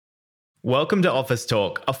Welcome to Office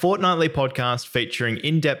Talk, a fortnightly podcast featuring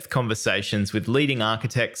in-depth conversations with leading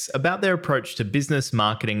architects about their approach to business,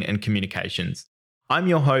 marketing, and communications. I'm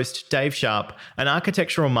your host, Dave Sharp, an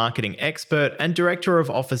architectural marketing expert and director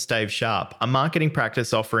of Office Dave Sharp, a marketing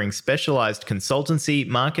practice offering specialized consultancy,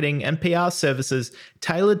 marketing, and PR services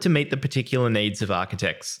tailored to meet the particular needs of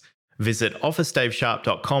architects. Visit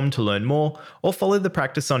officedavesharp.com to learn more or follow the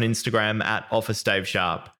practice on Instagram at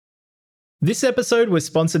officedavesharp. This episode was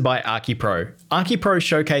sponsored by ArchiPro. ArchiPro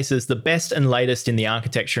showcases the best and latest in the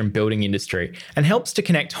architecture and building industry and helps to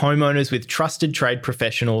connect homeowners with trusted trade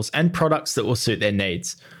professionals and products that will suit their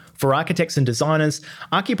needs. For architects and designers,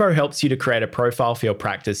 ArchiPro helps you to create a profile for your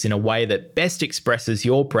practice in a way that best expresses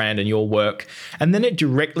your brand and your work, and then it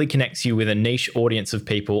directly connects you with a niche audience of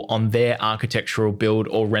people on their architectural build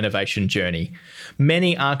or renovation journey.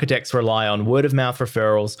 Many architects rely on word-of-mouth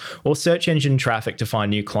referrals or search engine traffic to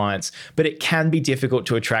find new clients, but it can be difficult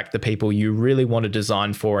to attract the people you really want to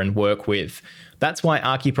design for and work with. That's why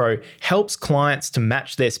ArchiPro helps clients to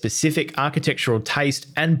match their specific architectural taste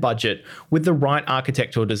and budget with the right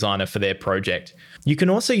architect or designer for their project. You can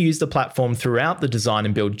also use the platform throughout the design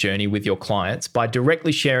and build journey with your clients by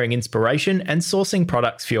directly sharing inspiration and sourcing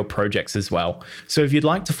products for your projects as well. So if you'd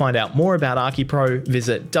like to find out more about ArchiPro,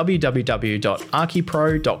 visit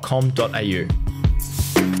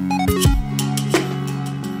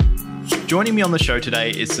www.archipro.com.au. Joining me on the show today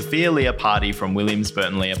is Sophia Leopardi from Burton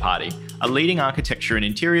Leopardi, a leading architecture and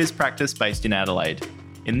interiors practice based in Adelaide.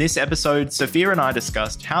 In this episode, Sophia and I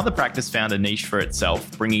discussed how the practice found a niche for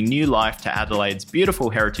itself, bringing new life to Adelaide's beautiful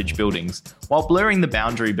heritage buildings, while blurring the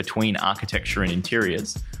boundary between architecture and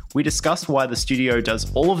interiors. We discussed why the studio does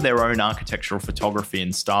all of their own architectural photography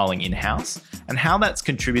and styling in-house, and how that's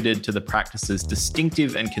contributed to the practice's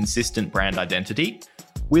distinctive and consistent brand identity.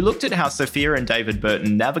 We looked at how Sophia and David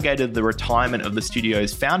Burton navigated the retirement of the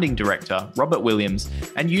studio's founding director, Robert Williams,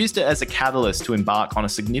 and used it as a catalyst to embark on a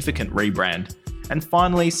significant rebrand. And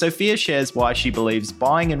finally, Sophia shares why she believes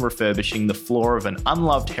buying and refurbishing the floor of an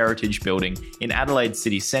unloved heritage building in Adelaide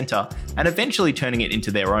city centre and eventually turning it into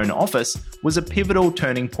their own office was a pivotal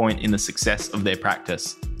turning point in the success of their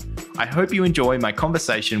practice. I hope you enjoy my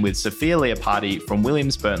conversation with Sophia Leopardi from Burton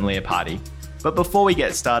Leopardi. But before we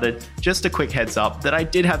get started, just a quick heads up that I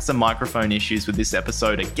did have some microphone issues with this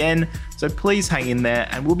episode again, so please hang in there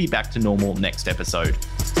and we'll be back to normal next episode.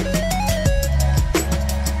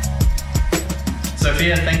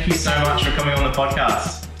 Sophia, thank you so much for coming on the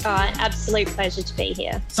podcast. Absolute pleasure to be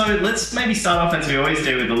here. So let's maybe start off, as we always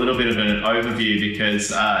do, with a little bit of an overview,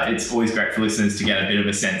 because it's always great for listeners to get a bit of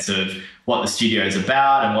a sense of what the studio is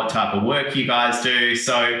about and what type of work you guys do.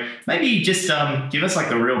 So maybe just give us like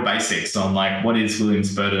the real basics on like what is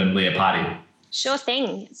Burton Leopardi? Sure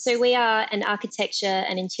thing. So we are an architecture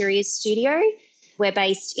and interiors studio. We're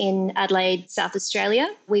based in Adelaide, South Australia.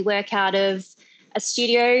 We work out of a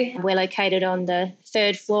studio. We're located on the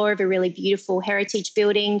third floor of a really beautiful heritage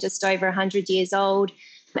building, just over 100 years old.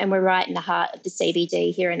 And we're right in the heart of the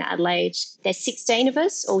CBD here in Adelaide. There's 16 of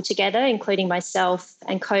us all together, including myself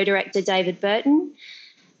and co-director David Burton.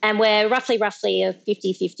 And we're roughly a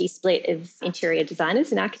 50-50 split of interior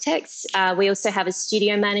designers and architects. We also have a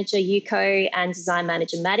studio manager, Yuko, and design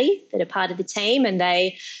manager, Maddie, that are part of the team, and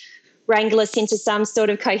they wrangle us into some sort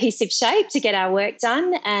of cohesive shape to get our work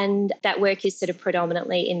done. And that work is sort of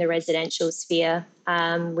predominantly in the residential sphere,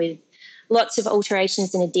 with lots of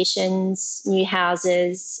alterations and additions, new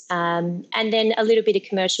houses, and then a little bit of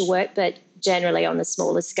commercial work, but generally on the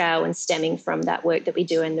smaller scale and stemming from that work that we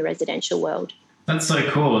do in the residential world. That's so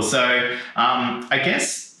cool. So I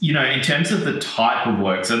guess, in terms of the type of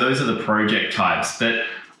work, so those are the project types, but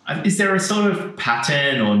is there a sort of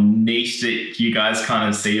pattern or niche that you guys kind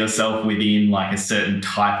of see yourself within, like a certain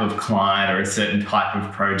type of client or a certain type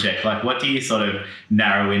of project? Like what do you sort of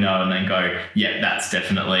narrow in on and go, yeah, that's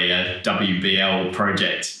definitely a WBL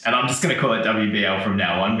project? And I'm just going to call it WBL from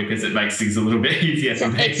now on because it makes things a little bit easier for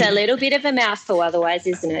me. It's a little bit of a mouthful otherwise,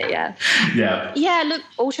 isn't it? Yeah. Yeah. Yeah, look,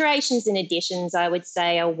 alterations and additions, I would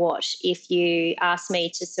say, are what if you ask me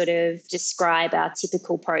to sort of describe our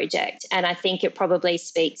typical project. And I think it probably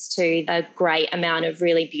speaks to a great amount of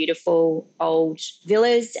really beautiful old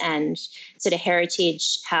villas and sort of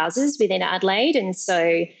heritage houses within Adelaide. And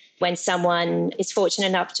so when someone is fortunate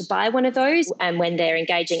enough to buy one of those and when they're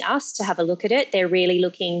engaging us to have a look at it, they're really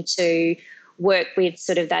looking to work with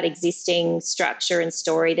sort of that existing structure and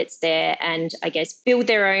story that's there and I guess build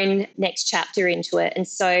their own next chapter into it. And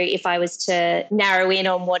so if I was to narrow in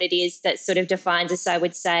on what it is that sort of defines us, I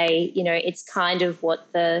would say, it's kind of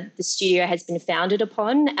what the studio has been founded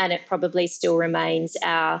upon, and it probably still remains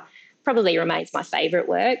my favourite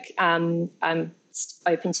work. I'm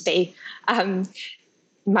open to be.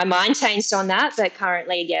 My mind changed on that, but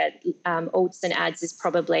currently, alts and ads is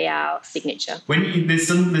probably our signature.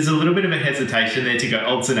 There's a little bit of a hesitation there to go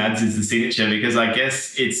alts and ads is the signature, because I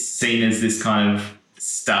guess it's seen as this kind of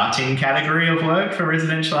starting category of work for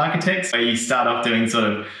residential architects, where you start off doing sort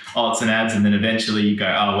of alts and ads, and then eventually you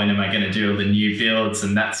go, oh, when am I going to do all the new builds?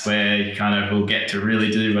 And that's where you kind of will get to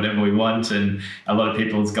really do whatever we want. And a lot of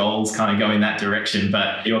people's goals kind of go in that direction,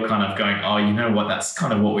 but you're kind of going, oh, you know what, that's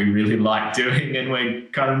kind of what we really like doing, and we're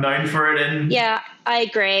kind of known for it. And yeah, I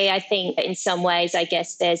agree. I think in some ways, I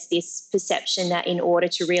guess there's this perception that in order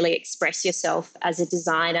to really express yourself as a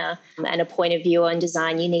designer and a point of view on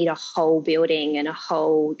design, you need a whole building and a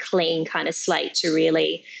whole clean kind of slate to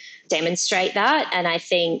really demonstrate that. And I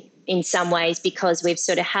think in some ways, because we've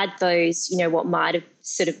sort of had those, what might have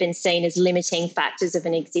sort of been seen as limiting factors of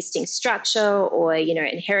an existing structure or,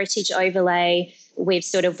 an heritage overlay, we've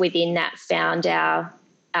sort of within that found our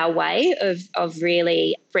way of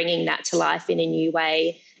really bringing that to life in a new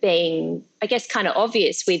way, being, I guess, kind of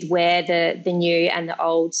obvious with where the new and the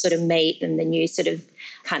old sort of meet, and the new sort of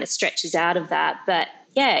kind of stretches out of that. But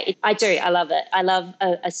yeah, I do. I love it. I love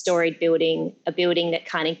a storied building, a building that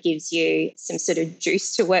kind of gives you some sort of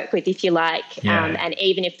juice to work with, if you like. Yeah. And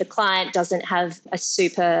even if the client doesn't have a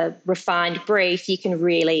super refined brief, you can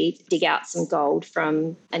really dig out some gold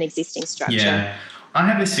from an existing structure. Yeah. I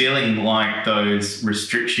have this feeling like those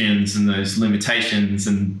restrictions and those limitations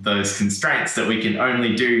and those constraints that we can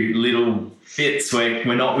only do little bits where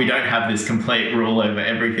we don't have this complete rule over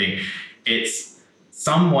everything. It's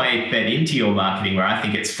some way fed into your marketing where I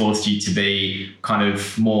think it's forced you to be kind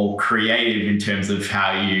of more creative in terms of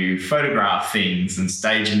how you photograph things and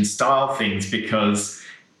stage and style things, because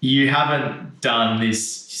you haven't done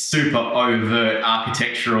this super overt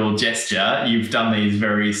architectural gesture. You've done these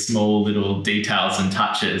very small little details and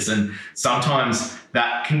touches, and sometimes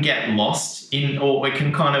that can get lost in, or it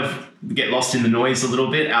can kind of get lost in the noise a little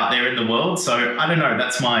bit out there in the world. So I don't know,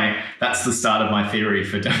 that's the start of my theory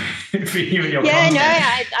for you and your content.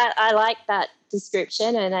 I like that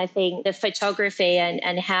description, and I think the photography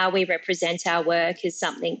and how we represent our work is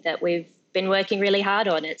something that we've been working really hard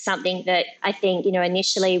on. It's something that I think,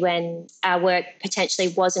 initially when our work potentially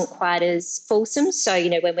wasn't quite as fulsome. So,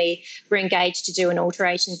 when we were engaged to do an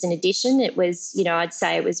alterations and addition, it was, I'd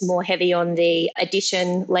say it was more heavy on the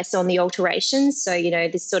addition, less on the alterations. So,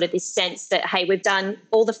 this sort of this sense that, hey, we've done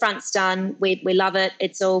all the fronts done. We love it.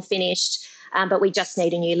 It's all finished. But we just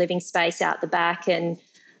need a new living space out the back. And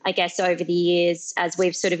I guess over the years, as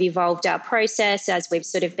we've sort of evolved our process, as we've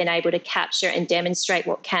sort of been able to capture and demonstrate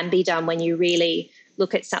what can be done when you really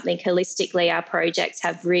look at something holistically, our projects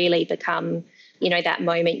have really become, that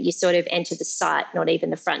moment you sort of enter the site, not even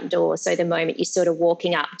the front door. So the moment you're sort of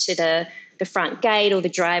walking up to the front gate or the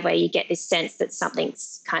driveway, you get this sense that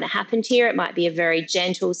something's kind of happened here. It might be a very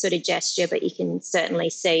gentle sort of gesture, but you can certainly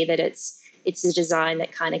see that it's a design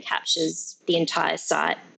that kind of captures the entire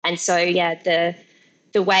site. And so,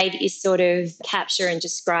 the way that you sort of capture and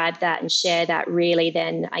describe that and share that really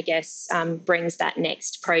then, I guess, brings that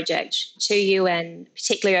next project to you. And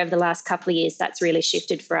particularly over the last couple of years, that's really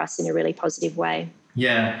shifted for us in a really positive way.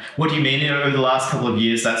 Yeah. What do you mean over the last couple of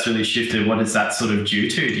years that's really shifted? What is that sort of due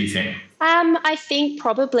to, do you think? I think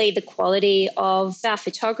probably the quality of our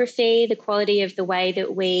photography, the quality of the way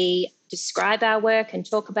that we describe our work and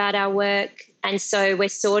talk about our work. And so we're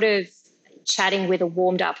sort of chatting with a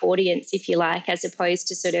warmed up audience, if you like, as opposed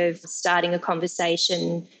to sort of starting a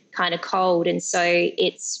conversation kind of cold. And so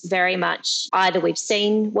it's very much either we've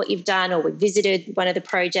seen what you've done or we've visited one of the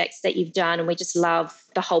projects that you've done, and we just love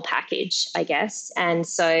the whole package, I guess. And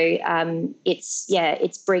so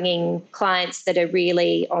it's bringing clients that are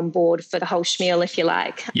really on board for the whole schmeal, if you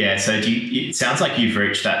like. Yeah. So it sounds like you've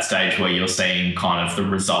reached that stage where you're seeing kind of the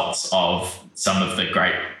results of some of the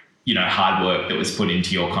great hard work that was put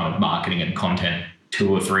into your kind of marketing and content 2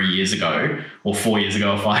 or 3 years ago, or 4 years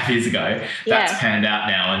ago, or 5 years ago. That's panned out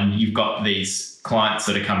now, and you've got these clients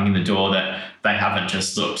that are coming in the door that they haven't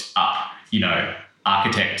just looked up,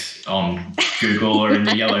 architect on Google or in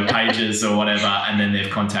the yellow pages or whatever, and then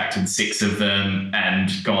they've contacted 6 of them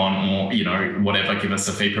and gone, whatever, give us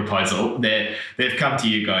a fee proposal. They've come to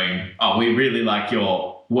you going, oh, we really like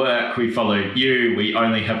your work, we follow you, we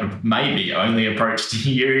only have only approached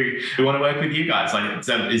you, we want to work with you guys.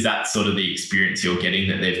 So is that sort of the experience you're getting,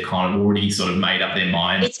 that they've kind of already sort of made up their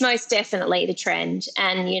mind? It's most definitely the trend,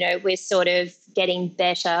 and we're sort of getting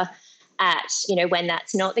better at when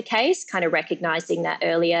that's not the case, kind of recognizing that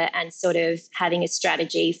earlier and sort of having a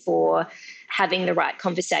strategy for having the right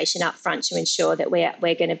conversation up front to ensure that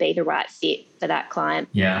we're going to be the right fit for that client.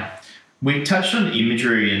 Yeah. We touched on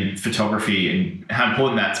imagery and photography and how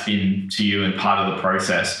important that's been to you and part of the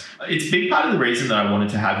process. It's a big part of the reason that I wanted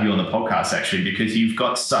to have you on the podcast, actually, because you've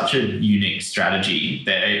got such a unique strategy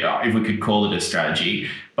that, if we could call it a strategy,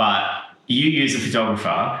 but you use a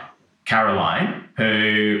photographer, Caroline,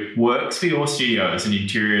 who works for your studio as an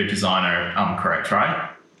interior designer. Correct,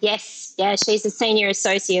 right? Yes. Yeah, she's a senior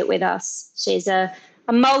associate with us. She's a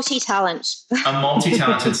multi-talent. A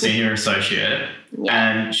multi-talented senior associate.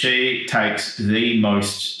 Yeah. And she takes the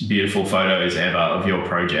most beautiful photos ever of your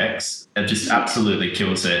projects. It just absolutely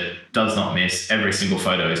kills it. Does not miss. Every single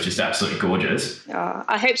photo is just absolutely gorgeous. Oh,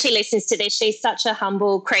 I hope she listens to this. She's such a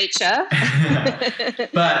humble creature.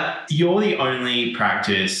 But you're the only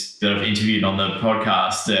practice that I've interviewed on the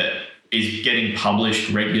podcast that is getting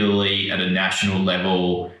published regularly at a national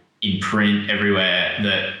level in print everywhere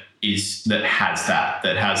that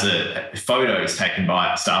has photos taken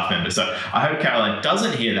by staff members. So I hope Caroline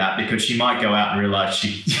doesn't hear that, because she might go out and realise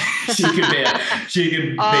she could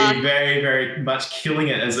be very, very much killing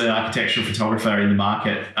it as an architectural photographer in the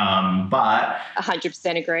market. But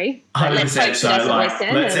 100% agree. 100%. So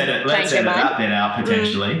let's edit that bit out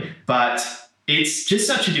potentially. But it's just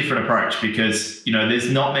such a different approach, because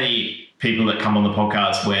there's not many people that come on the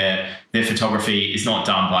podcast where their photography is not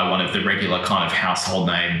done by one of the regular kind of household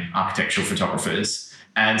name architectural photographers.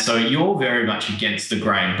 And so you're very much against the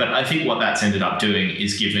grain. But I think what that's ended up doing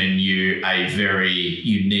is giving you a very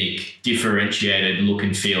unique, differentiated look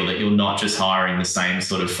and feel, that you're not just hiring the same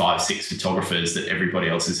sort of 5-6 photographers that everybody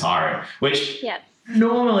else is hiring, which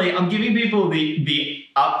normally I'm giving people the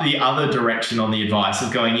other direction on the advice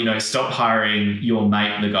of going, stop hiring your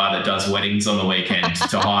mate, the guy that does weddings on the weekend,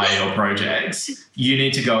 to hire your projects. You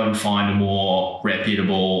need to go and find a more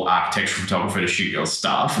reputable architectural photographer to shoot your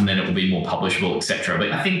stuff, and then it will be more publishable, etc.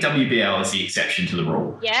 But I think WBL is the exception to the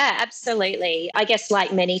rule. Yeah, absolutely. I guess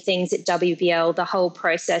like many things at WBL, the whole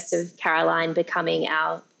process of Caroline becoming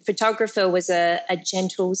our photographer was a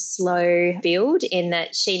gentle, slow build, in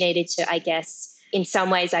that she needed to, I guess, in some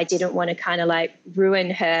ways, I didn't want to kind of like ruin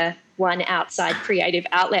her one outside creative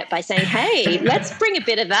outlet by saying, hey, let's bring a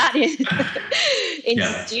bit of that in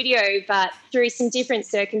studio. But through some different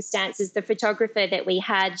circumstances, the photographer that we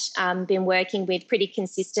had been working with pretty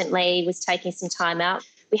consistently was taking some time out.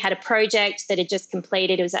 We had a project that had just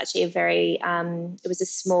completed. It was actually it was a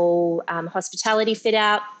small hospitality fit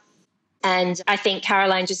out. And I think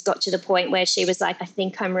Caroline just got to the point where she was like, I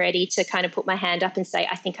think I'm ready to kind of put my hand up and say,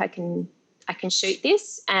 I think I can shoot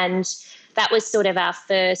this. And that was sort of our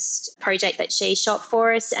first project that she shot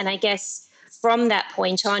for us. And I guess from that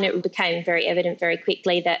point on, it became very evident very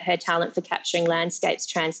quickly that her talent for capturing landscapes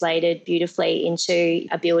translated beautifully into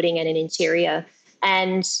a building and an interior.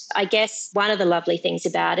 And I guess one of the lovely things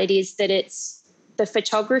about it is that it's the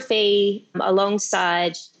photography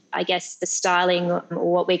alongside, I guess, the styling,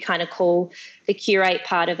 or what we kind of call the curate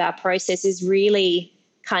part of our process, is really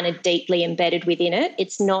kind of deeply embedded within it.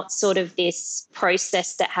 It's not sort of this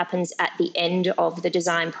process that happens at the end of the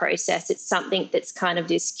design process. It's something that's kind of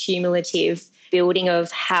this cumulative building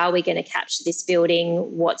of how we're going to capture this building,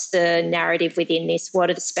 what's the narrative within this,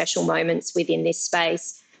 what are the special moments within this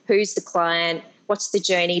space, who's the client, what's the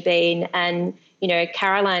journey been. And,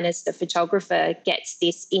 Caroline as the photographer gets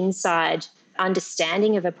this inside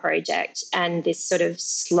understanding of a project and this sort of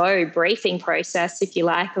slow briefing process, if you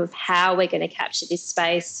like, of how we're going to capture this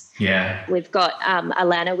space. Yeah. We've got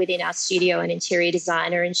Alana within our studio, an interior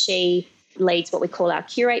designer, and she leads what we call our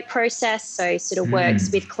curate process. So sort of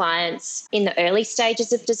works with clients in the early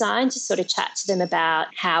stages of design to sort of chat to them about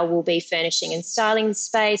how we'll be furnishing and styling the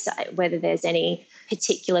space, whether there's any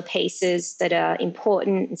particular pieces that are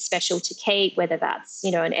important and special to keep, whether that's,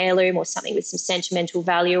 an heirloom or something with some sentimental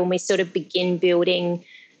value. And we sort of begin building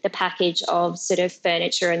the package of sort of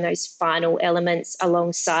furniture and those final elements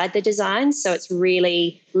alongside the design. So it's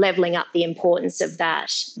really leveling up the importance of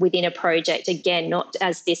that within a project. Again, not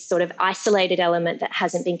as this sort of isolated element that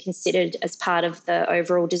hasn't been considered as part of the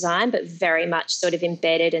overall design, but very much sort of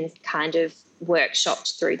embedded and kind of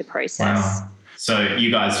workshopped through the process. Wow. So you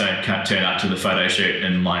guys don't turn up to the photo shoot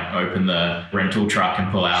and like open the rental truck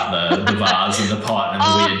and pull out the vase and the pot and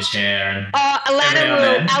the weird chair.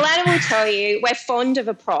 Alana will tell you we're fond of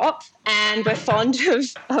a prop and we're fond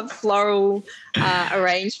of floral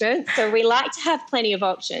arrangements. So we like to have plenty of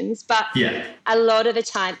options, but a lot of the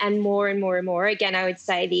time, and more, again, I would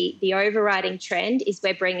say the overriding trend is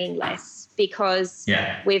we're bringing less, because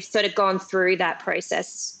we've sort of gone through that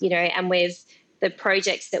process, and we've the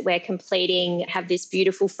projects that we're completing have this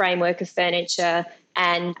beautiful framework of furniture,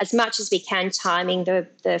 and as much as we can timing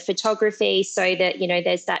the photography so that,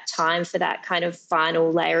 there's that time for that kind of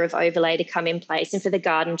final layer of overlay to come in place and for the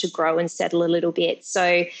garden to grow and settle a little bit.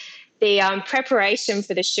 So the preparation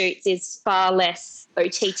for the shoots is far less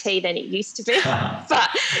OTT than it used to be. But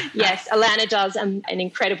yes, Alana does an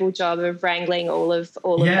incredible job of wrangling all of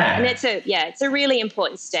that. And it's a really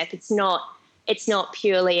important step. It's not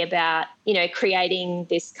purely about, creating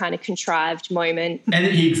this kind of contrived moment. And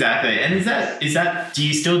exactly. And is that, do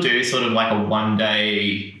you still do sort of like a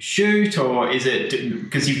 1-day shoot, or is it,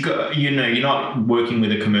 because you've got, you're not working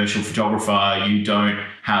with a commercial photographer, you don't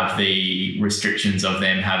have the restrictions of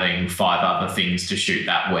them having 5 other things to shoot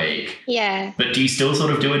that week. Yeah. But do you still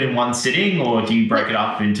sort of do it in one sitting, or do you break it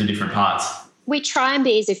up into different parts? We try and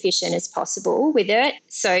be as efficient as possible with it.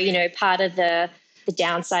 So, part of the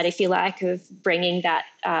downside, if you like, of bringing that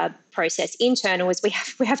process internal is we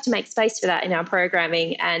have to make space for that in our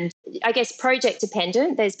programming. And I guess project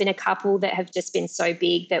dependent, there's been a couple that have just been so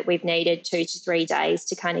big that we've needed 2 to 3 days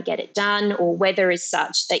to kind of get it done, or weather is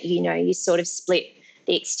such that, you sort of split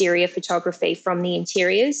the exterior photography from the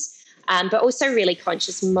interiors. But also really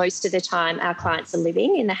conscious most of the time our clients are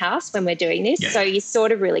living in the house when we're doing this. Yeah. So you're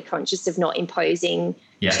sort of really conscious of not imposing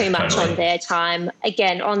too much on their time.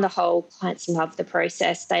 Again, on the whole, clients love the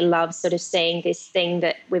process. They love sort of seeing this thing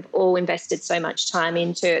that we've all invested so much time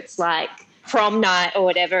into. It's like prom night or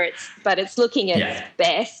whatever, but it's looking its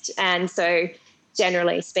best. And so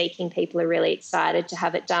generally speaking, people are really excited to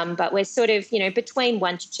have it done. But we're sort of, between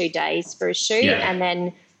 1 to 2 days for a shoot. Yeah. And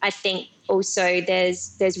then I think also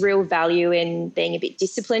there's real value in being a bit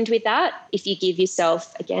disciplined with that. If you give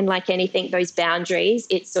yourself, again, like anything, those boundaries,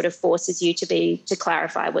 it sort of forces you to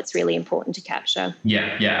clarify what's really important to capture.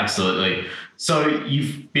 Yeah, absolutely. So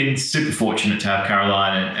you've been super fortunate to have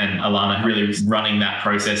Caroline and Alana really running that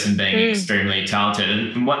process and being extremely talented.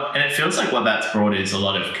 And it feels like what that's brought is a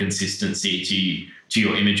lot of consistency to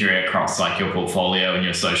your imagery across like your portfolio and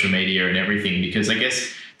your social media and everything, because I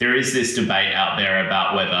guess there is this debate out there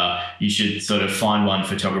about whether you should sort of find one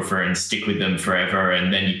photographer and stick with them forever,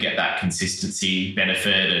 and then you get that consistency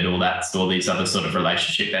benefit and all these other sort of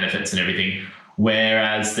relationship benefits and everything.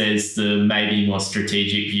 Whereas there's the maybe more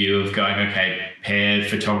strategic view of going, okay, pair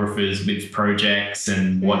photographers with projects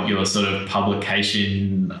and what your sort of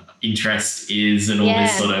publication interest is and all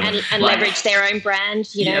this sort of... And like, leverage their own brand,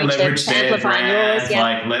 leverage to their amplify brand, yours.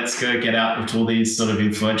 Like, let's go get out with all these sort of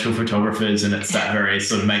influential photographers, and it's that very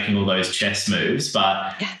sort of making all those chess moves.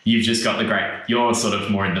 But you've just got you're sort of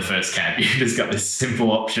more in the first camp. You've just got this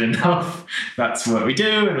simple option of that's what we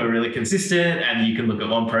do and we're really consistent, and you can look at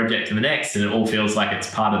one project to the next and it all feels like it's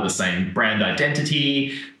part of the same brand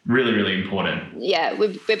identity. Really, really important. Yeah,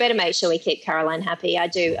 we better make sure we keep Caroline happy. I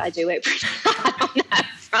do work pretty hard on that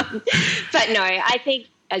front. But no, I think,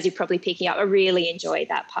 as you're probably picking up, I really enjoy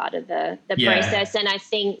that part of the process. And I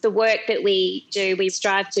think the work that we do, we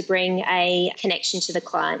strive to bring a connection to the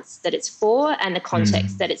clients that it's for and the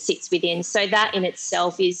context that it sits within. So that in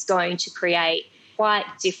itself is going to create quite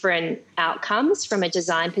different outcomes from a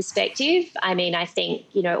design perspective. I mean, I think,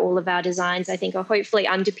 all of our designs, I think, are hopefully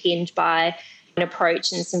underpinned by an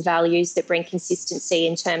approach and some values that bring consistency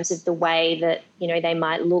in terms of the way that, they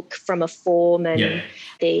might look from a form and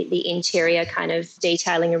the interior kind of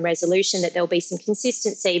detailing and resolution, that there'll be some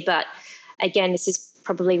consistency. But again, this is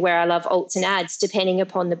probably where I love alts and ads, depending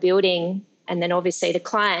upon the building and then obviously the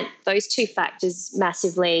client. Those two factors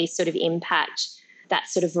massively sort of impact that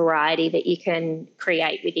sort of variety that you can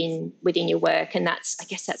create within your work. And I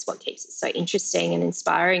guess that's what keeps it so interesting and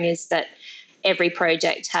inspiring, is that every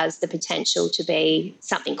project has the potential to be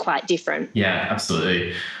something quite different. Yeah,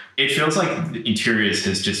 absolutely. It feels like interiors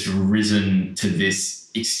has just risen to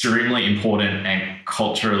this extremely important and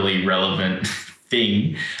culturally relevant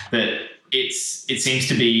thing that it seems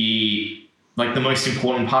to be like the most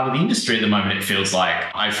important part of the industry at the moment, it feels like.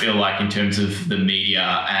 I feel like in terms of the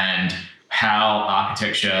media and how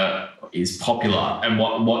architecture is popular and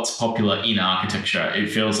what's popular in architecture, it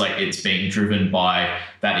feels like it's being driven by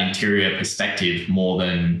that interior perspective more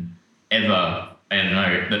than ever, I don't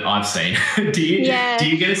know, that I've seen. Do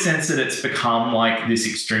you get a sense that it's become like this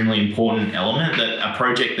extremely important element, that a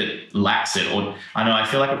project that lacks it, or I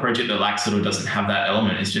feel like a project that lacks it or doesn't have that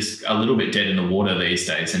element is just a little bit dead in the water these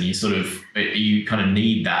days, and you kind of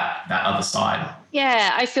need that other side.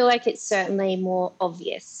 Yeah, I feel like it's certainly more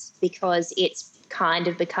obvious because it's kind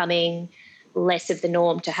of becoming less of the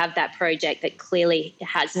norm to have that project that clearly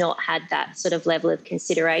has not had that sort of level of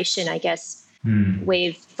consideration. I guess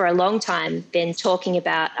We've, for a long time, been talking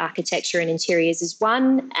about architecture and interiors as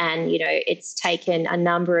one. And, it's taken a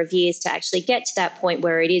number of years to actually get to that point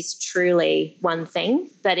where it is truly one thing.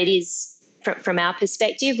 But it is, from our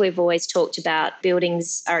perspective, we've always talked about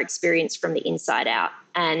buildings are experienced from the inside out.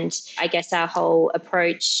 And I guess our whole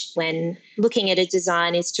approach when looking at a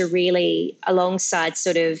design is to really, alongside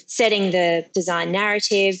sort of setting the design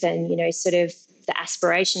narrative and, sort of the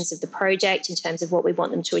aspirations of the project in terms of what we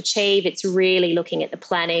want them to achieve, it's really looking at the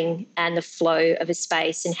planning and the flow of a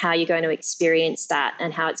space and how you're going to experience that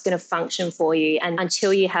and how it's going to function for you. And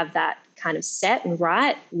until you have that kind of set and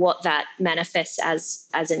right, what that manifests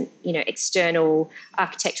as an external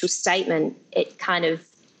architectural statement,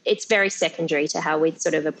 it's very secondary to how we'd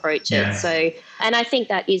sort of approach it. So, and I think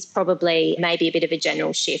that is probably maybe a bit of a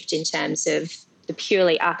general shift in terms of the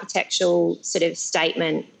purely architectural sort of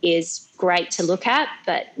statement is great to look at,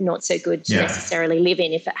 but not so good to necessarily live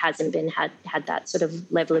in if it hasn't been had that sort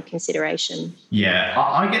of level of consideration. Yeah,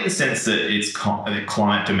 I get the sense that it's that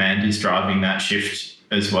client demand is driving that shift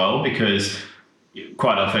as well, because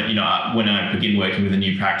quite often, when I begin working with a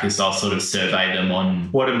new practice, I'll sort of survey them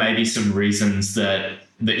on what are maybe some reasons that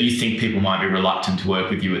you think people might be reluctant to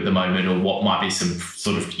work with you at the moment, or what might be some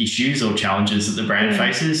sort of issues or challenges that the brand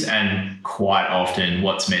faces. And quite often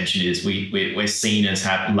what's mentioned is we're seen as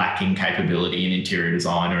lacking capability in interior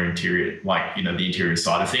design or interior, the interior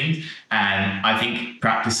side of things. And I think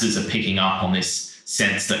practices are picking up on this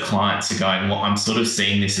sense that clients are going, well, I'm sort of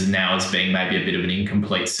seeing this as being maybe a bit of an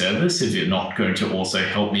incomplete service if you're not going to also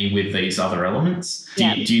help me with these other elements. Do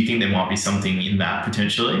you think there might be something in that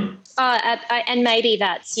potentially? And maybe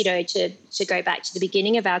that's, to go back to the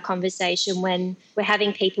beginning of our conversation, when we're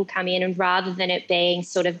having people come in and rather than it being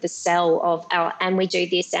sort of the sell of and we do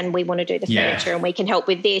this and we want to do the furniture and we can help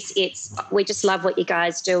with this, it's we just love what you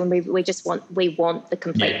guys do and we want the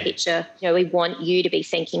complete picture. We want you to be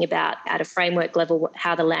thinking about at a framework level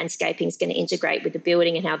how the landscaping is going to integrate with the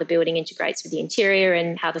building and how the building integrates with the interior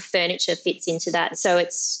and how the furniture fits into that. So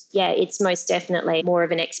it's most definitely more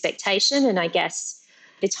of an expectation, and I guess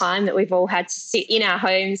the time that we've all had to sit in our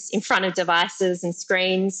homes in front of devices and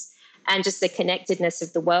screens and just the connectedness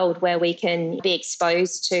of the world where we can be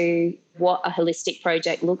exposed to what a holistic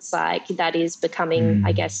project looks like, that is becoming,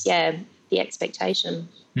 I guess, the expectation.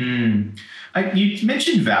 You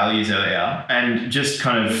mentioned values earlier, and just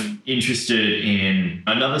kind of interested in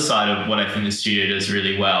another side of what I think the studio does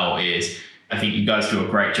really well is I think you guys do a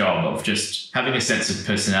great job of just having a sense of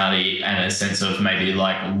personality and a sense of maybe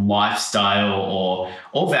like lifestyle or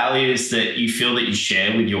values that you feel that you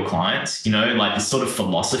share with your clients, like this sort of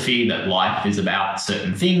philosophy that life is about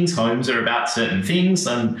certain things, homes are about certain things,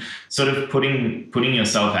 and sort of putting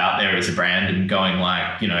yourself out there as a brand and going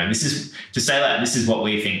like, this is to say that this is what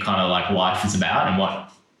we think kind of like life is about and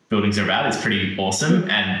what buildings are about is pretty awesome.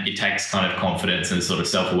 And it takes kind of confidence and sort of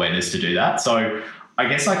self-awareness to do that. So I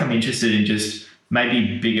guess I'm interested in just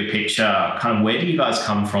maybe bigger picture, kind of where do you guys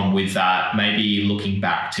come from with that? Maybe looking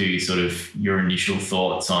back to sort of your initial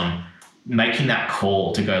thoughts on making that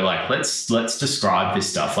call to go like, let's describe this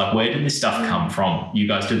stuff. Like, where did this stuff come from? You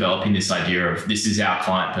guys developing this idea of this is our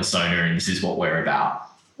client persona and this is what we're about.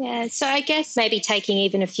 Yeah, so I guess maybe taking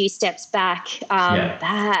even a few steps back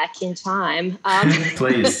in time.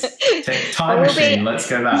 Please, time machine, let's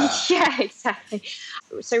go back. Yeah, exactly.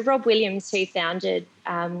 So Rob Williams, who founded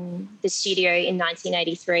the studio in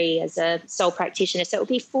 1983 as a sole practitioner, so it will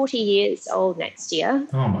be 40 years old next year.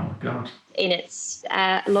 Oh my God. In its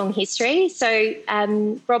long history. So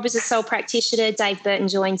Rob was a sole practitioner. Dave Burton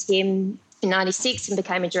joined him in 96 and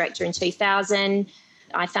became a director in 2000.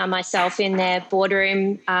 I found myself in their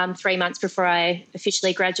boardroom 3 months before I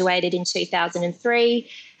officially graduated in 2003.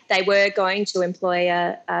 They were going to employ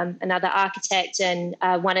another architect, and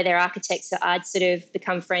one of their architects that I'd sort of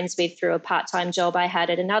become friends with through a part-time job I had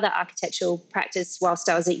at another architectural practice whilst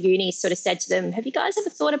I was at uni sort of said to them, have you guys ever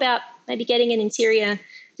thought about maybe getting an interior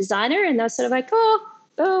designer? And they were sort of like,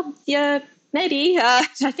 oh yeah, maybe. I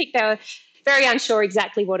think they were very unsure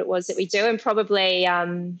exactly what it was that we do, and probably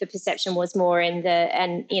the perception was more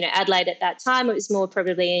Adelaide at that time, it was more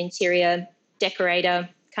probably an interior decorator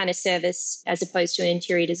kind of service as opposed to an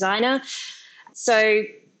interior designer. So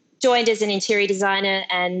joined as an interior designer,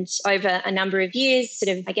 and over a number of years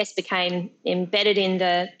sort of, I guess, became embedded in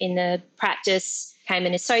the practice, became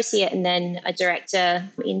an associate and then a director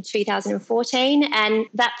in 2014. And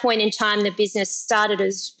that point in time, the business started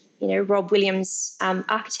as, Rob Williams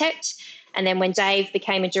architect. And then when Dave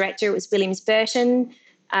became a director, it was Williams Burton.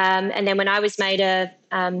 And then when I was made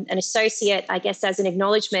an associate, I guess as an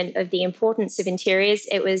acknowledgement of the importance of interiors,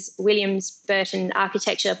 it was Williams Burton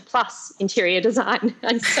Architecture plus Interior Design.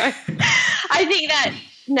 And so I think that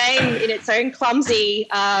name in its own clumsy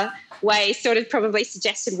way sort of probably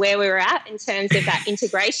suggested where we were at in terms of that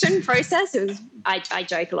integration process. I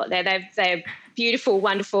joke a lot there. They're beautiful,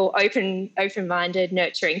 wonderful, open-minded,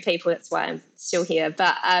 nurturing people. That's why I'm still here.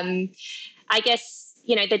 But I guess,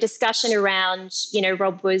 the discussion around,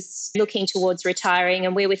 Rob was looking towards retiring,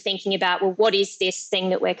 and we were thinking about, well, what is this thing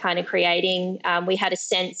that we're kind of creating? We had a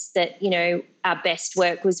sense that, our best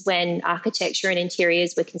work was when architecture and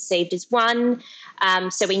interiors were conceived as one.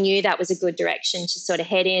 So we knew that was a good direction to sort of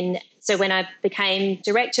head in. So when I became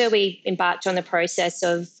director, we embarked on the process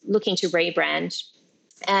of looking to rebrand.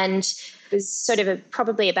 And it was sort of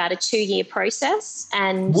probably about a 2-year process.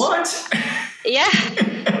 And what? Yeah.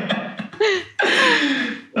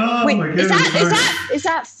 Oh, my goodness. Is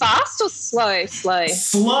that fast or slow? Slow.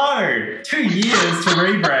 2 years to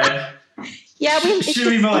rebrand. Yeah, it's a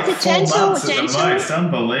gentle, at the most.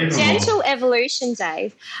 Unbelievable. Gentle evolution,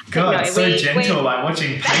 Dave. God, gentle, like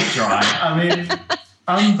watching paint dry. I mean,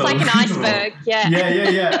 unbelievable. It's like an iceberg. Yeah.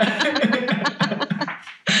 Yeah.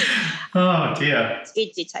 Oh, dear.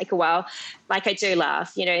 It did take a while. Like, I do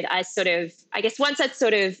laugh. I guess once I'd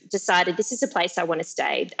sort of decided this is a place I want to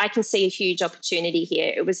stay, I can see a huge opportunity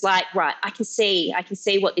here. It was like, right, I can see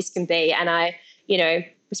what this can be. And I,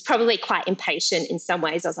 was probably quite impatient in some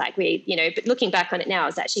ways. I was like, but looking back on it now, I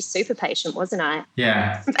was actually super patient, wasn't I?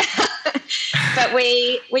 Yeah. But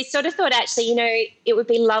we sort of thought, actually, it would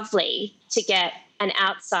be lovely to get an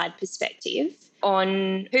outside perspective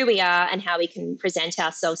on who we are and how we can present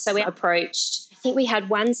ourselves. So we approached, I think we had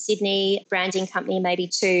one Sydney branding company, maybe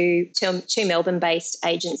two Melbourne-based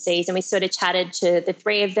agencies, and we sort of chatted to the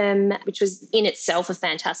three of them, which was in itself a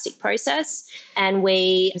fantastic process. And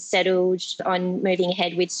we settled on moving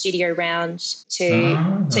ahead with Studio Round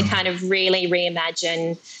to kind of really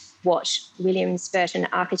reimagine what Williams Burton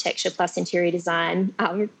Architecture plus Interior Design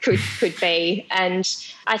could be. And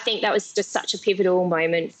I think that was just such a pivotal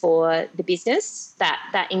moment for the business,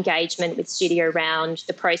 that engagement with Studio Round,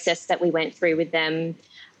 the process that we went through with them,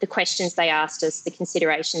 the questions they asked us, the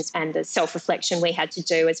considerations and the self-reflection we had to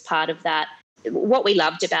do as part of that. What we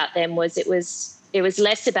loved about them was it was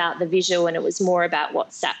less about the visual and it was more about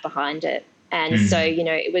what sat behind it. And so,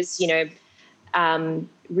 it was,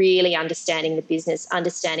 really understanding the business,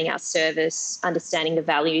 understanding our service, understanding the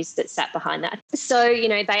values that sat behind that. So,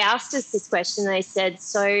 they asked us this question. They said,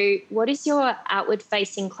 so what is your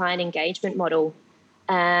outward-facing client engagement model?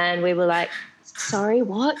 And we were like, sorry,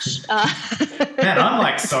 what? Man, I'm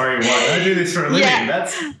like, sorry, what? I do this for a living.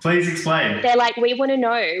 Yeah. Please explain. They're like, we want to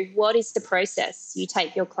know, what is the process you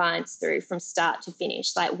take your clients through from start to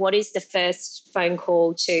finish? Like, what is the first phone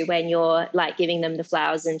call to when you're like giving them the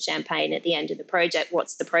flowers and champagne at the end of the project?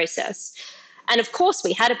 What's the process? And of course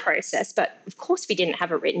we had a process, but of course we didn't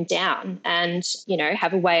have it written down and,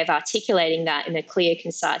 have a way of articulating that in a clear,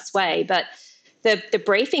 concise way. But the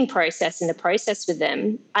briefing process and the process with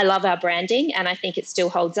them, I love our branding and I think it still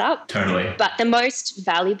holds up. Totally. But the most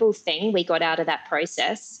valuable thing we got out of that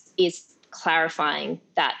process is clarifying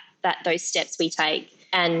that those steps we take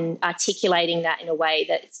and articulating that in a way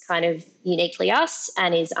that's kind of uniquely us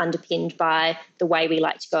and is underpinned by the way we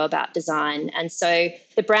like to go about design. And so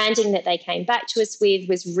the branding that they came back to us with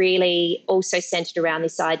was really also centered around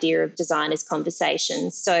this idea of design as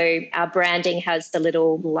conversation. So our branding has the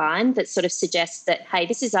little line that sort of suggests that, hey,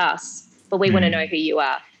 this is us, but we want to know who you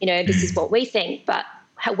are. This is what we think, but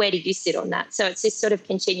where do you sit on that? So it's this sort of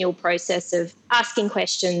continual process of asking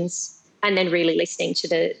questions and then really listening to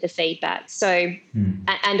the feedback. So,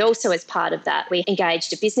 and also as part of that, we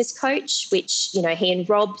engaged a business coach, which, he and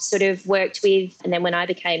Rob sort of worked with. And then when I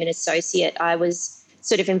became an associate, I was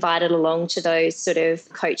sort of invited along to those sort of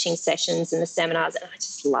coaching sessions and the seminars. And I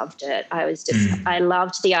just loved it. I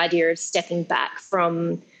loved the idea of stepping back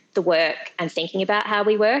from the work and thinking about how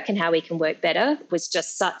we work and how we can work better. It was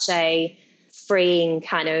just such a freeing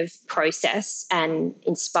kind of process and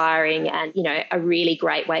inspiring and, a really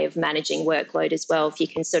great way of managing workload as well, if you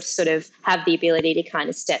can sort of have the ability to kind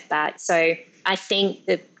of step back. So I think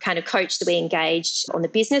the kind of coach that we engaged on the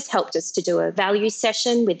business helped us to do a value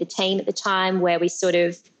session with the team at the time where we sort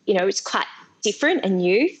of, it's quite different and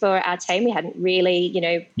new for our team. We hadn't really,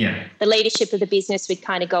 the leadership of the business would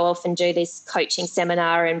kind of go off and do this coaching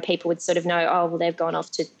seminar and people would sort of know, oh, well, they've gone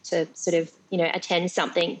off to sort of, attend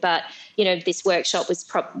something. But, this workshop was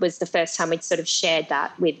the first time we'd sort of shared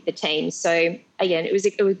that with the team. So again, it was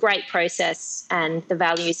a great process and the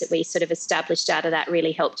values that we sort of established out of that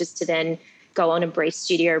really helped us to then go on a brief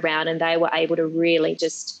studio round, and they were able to really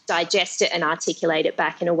just digest it and articulate it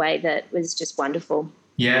back in a way that was just wonderful.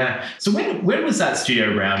 Yeah. So when was that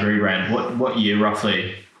studio round reran? What year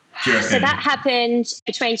roughly? Do you reckon? So that happened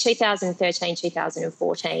between 2013,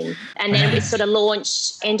 2014. And then it sort of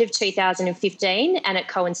launched end of 2015, and it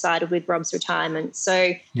coincided with Rob's retirement.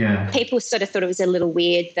 So people sort of thought it was a little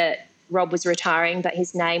weird that Rob was retiring, but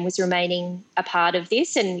his name was remaining a part of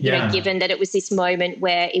this. And, you know, given that it was this moment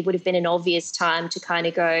where it would have been an obvious time to kind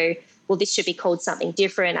of go, well, this should be called something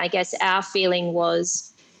different. I guess our feeling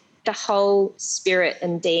was the whole spirit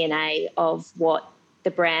and DNA of what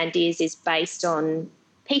the brand is based on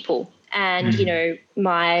people. And, you know,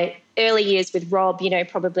 my early years with Rob, you know,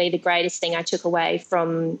 probably the greatest thing I took away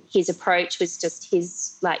from his approach was just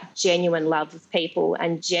his genuine love of people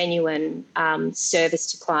and genuine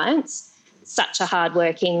service to clients. Such a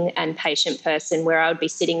hardworking and patient person, where I would be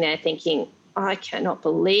sitting there thinking, I cannot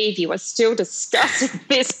believe you are still discussing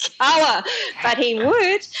this colour, but he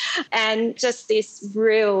would. And just this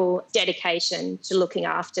real dedication to looking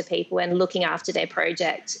after people and looking after their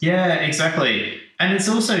project. Yeah, exactly. And it's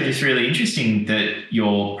also just really interesting that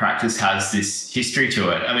your practice has this history to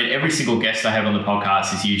it. I mean, every single guest I have on the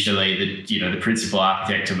podcast is usually the principal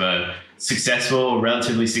architect of a successful,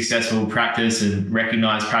 relatively successful practice and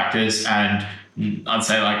recognised practice. And I'd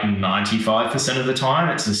say 95% of the time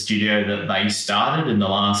it's a studio that they started in the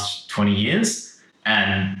last 20 years,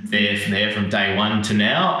 and they're there from day one to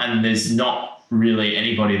now. And there's not really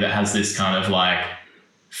anybody that has this kind of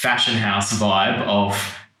fashion house vibe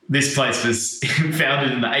of this place was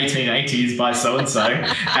founded in the 1880s by so-and-so,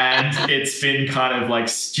 and it's been kind of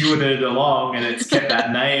stewarded along, and it's kept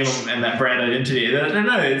that name and that brand identity. I don't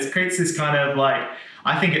know, it creates this kind of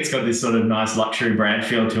I think it's got this sort of nice luxury brand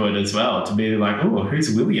feel to it as well, to be oh, who's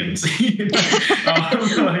Williams? It's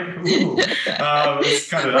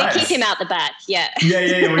kind of nice. We keep him out the back, yeah,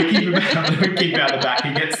 we keep him out the back.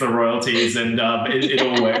 He gets the royalties, and it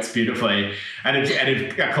all works beautifully. And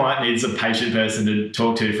if a client needs a patient person to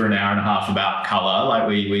talk to for an hour and a half about colour,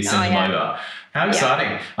 we send them over. How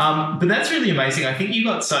exciting. But that's really amazing. I think you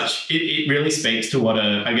got it really speaks to what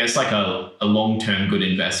a long-term good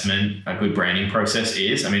investment, a good branding process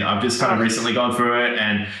is. I mean, I've just kind of recently gone through it,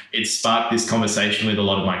 and it sparked this conversation with a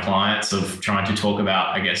lot of my clients of trying to talk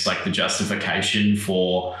about, the justification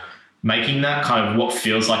for making that kind of what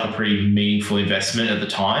feels like a pretty meaningful investment at the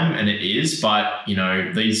time. And it is, but,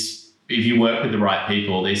 if you work with the right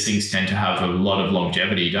people, these things tend to have a lot of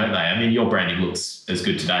longevity, don't they? I mean, your branding looks as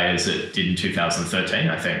good today as it did in 2013,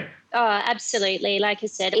 I think. Oh, absolutely. Like I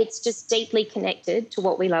said, it's just deeply connected to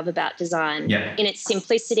what we love about design in its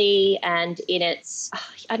simplicity and in its,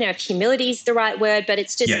 I don't know if humility is the right word, but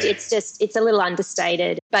it's a little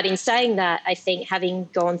understated. But in saying that, I think having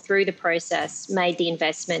gone through the process, made the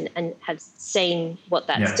investment and have seen what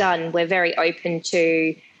that's done, we're very open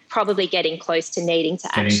to probably getting close to needing to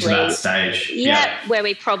getting to that stage. Where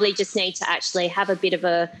we probably just need to actually have a bit of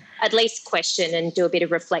at least question and do a bit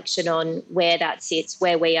of reflection on where that sits,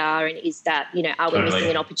 where we are, and is that, are we missing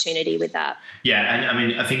an opportunity with that? Yeah, and I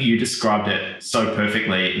mean, I think you described it so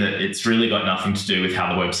perfectly that it's really got nothing to do with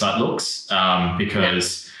how the website looks,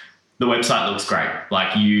 because the website looks great.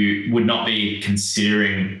 You would not be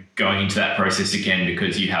considering going into that process again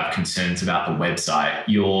because you have concerns about the website.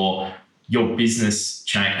 Your business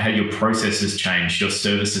change, your processes changed, your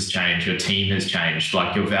services changed, your team has changed,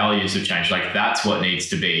 your values have changed. That's what needs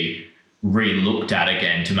to be re-looked at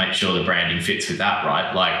again to make sure the branding fits with that,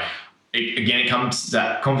 right? It comes to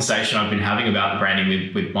that conversation I've been having about the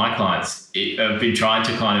branding with my clients. I've been trying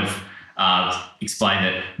to kind of explain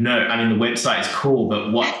that, no, I mean, the website is cool,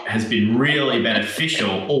 but what has been really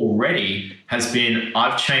beneficial already has been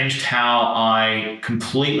I've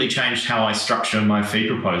completely changed how I structure my fee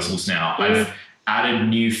proposals now. I've added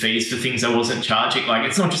new fees for things I wasn't charging.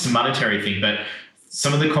 It's not just a monetary thing, but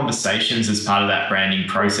some of the conversations as part of that branding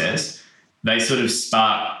process, they sort of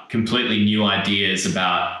spark completely new ideas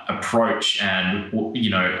about approach. And,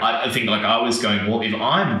 I think I was going, well, if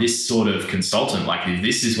I'm this sort of consultant, if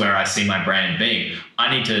this is where I see my brand being,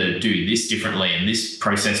 I need to do this differently, and this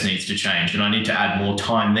process needs to change, and I need to add more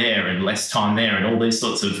time there and less time there, and all these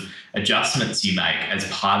sorts of adjustments you make as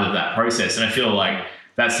part of that process. And I feel like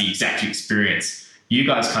that's the exact experience you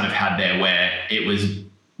guys kind of had there, where it was,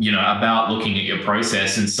 about looking at your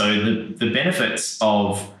process. And so the benefits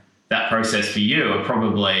of that process for you are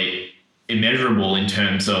probably immeasurable in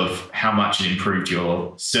terms of how much it improved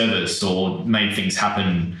your service or made things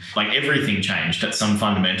happen. Everything changed at some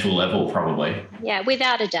fundamental level, probably. Yeah,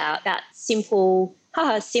 without a doubt. That simple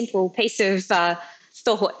piece of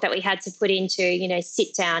thought that we had to put into,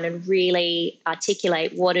 sit down and really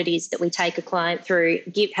articulate what it is that we take a client through,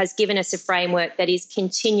 has given us a framework that is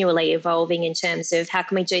continually evolving in terms of how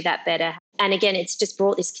can we do that better. And again, it's just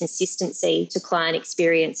brought this consistency to client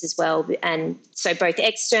experience as well. And so both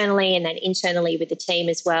externally and then internally with the team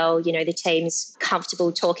as well, the team's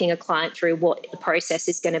comfortable talking a client through what the process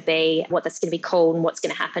is going to be, what that's going to be called and what's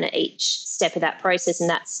going to happen at each step of that process. And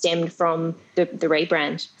that stemmed from the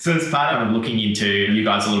rebrand. So as part of looking into you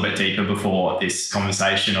guys a little bit deeper before this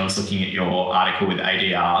conversation, I was looking at your article with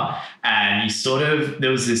ADR, and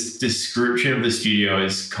there was this description of the studio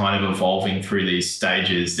as kind of evolving through these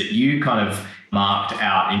stages that you kind of marked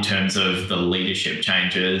out in terms of the leadership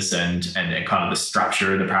changes and kind of the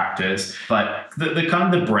structure of the practice, but the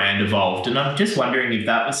kind of the brand evolved. And I'm just wondering if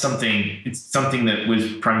that was something that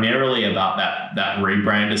was primarily about that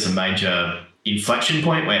rebrand as a major inflection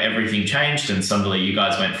point where everything changed and suddenly you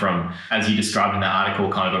guys went from, as you described in that article,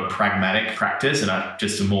 kind of a pragmatic practice and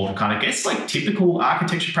just a more kind of, like typical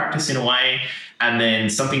architecture practice in a way. And then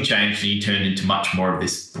something changed and you turned into much more of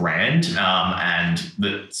this brand and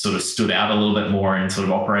that sort of stood out a little bit more and sort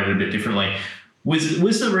of operated a bit differently. Was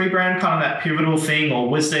the rebrand kind of that pivotal thing, or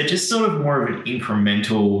was there just sort of more of an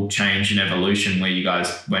incremental change in evolution where you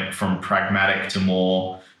guys went from pragmatic to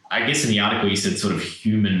more, I guess in the article you said sort of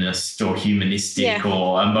humanist or humanistic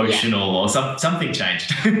or emotional or something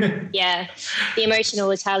changed? Yeah, the emotional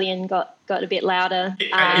Italian got a bit louder.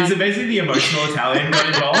 Is it basically the emotional Italian got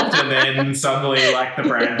involved and then suddenly like the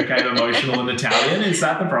brand became emotional and Italian? Is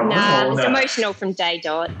that the problem? No, it's emotional from day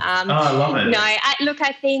dot. I love it. No,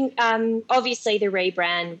 I think obviously the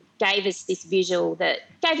rebrand gave us this visual that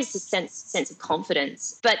gave us a sense of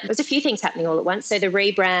confidence. But there was a few things happening all at once. So the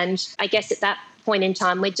rebrand, I guess at that point in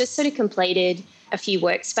time, we'd just sort of completed a few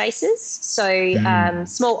workspaces. So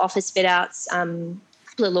small office fit outs, a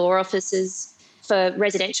couple of law offices for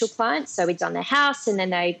residential clients. So we'd done their house and then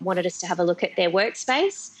they wanted us to have a look at their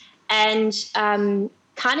workspace and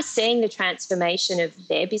kind of seeing the transformation of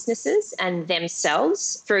their businesses and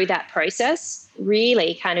themselves through that process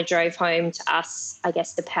really kind of drove home to us, I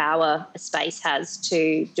guess, the power a space has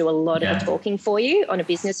to do a lot of the talking for you on a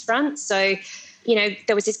business front. So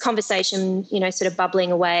there was this conversation, sort of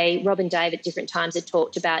bubbling away. Rob and Dave at different times had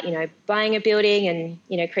talked about, buying a building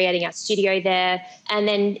and, creating our studio there. And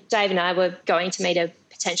then Dave and I were going to meet a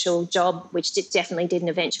potential job, which definitely didn't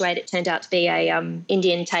eventuate. It turned out to be a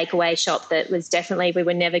Indian takeaway shop that was definitely we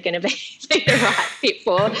were never going to be the right fit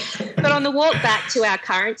for. But on the walk back to our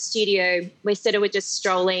current studio, we sort of were just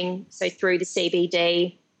strolling through the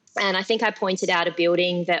CBD. And I think I pointed out a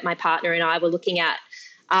building that my partner and I were looking at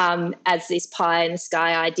as this pie in the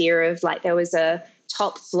sky idea of like there was a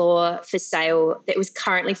top floor for sale that was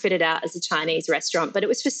currently fitted out as a Chinese restaurant, but it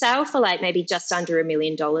was for sale for like maybe just under $1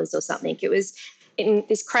 million or something. It was in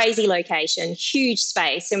this crazy location, huge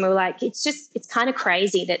space. And we were like, it's kind of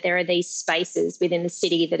crazy that there are these spaces within the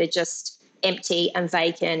city that are just empty and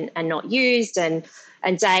vacant and not used. And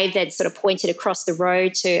Dave had sort of pointed across the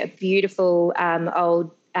road to a beautiful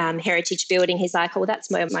old heritage building. He's like, oh,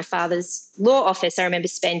 that's my father's law office. I remember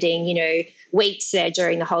spending, weeks there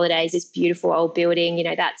during the holidays, this beautiful old building,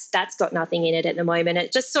 that's got nothing in it at the moment.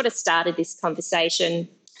 It just sort of started this conversation.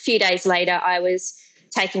 A few days later, I was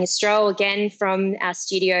taking a stroll again from our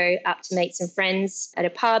studio up to meet some friends at a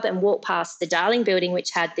pub and walked past the Darling building,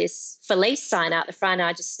 which had this for lease sign out the front.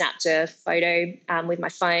 I just snapped a photo with my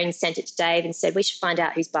phone, sent it to Dave and said, we should find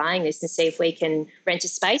out who's buying this and see if we can rent a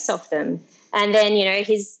space off them. And then,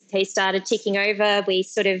 he started ticking over. We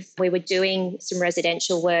were doing some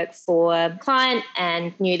residential work for a client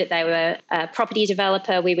and knew that they were a property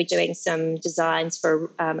developer. We were doing some designs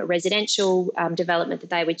for a residential development that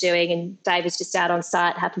they were doing. And Dave was just out on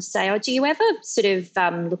site, happened to say, oh, do you ever sort of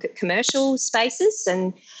look at commercial spaces?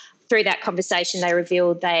 And through that conversation, they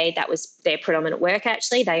revealed that was their predominant work,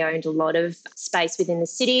 actually. They owned a lot of space within the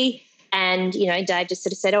city. And, Dave just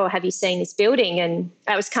sort of said, oh, have you seen this building? And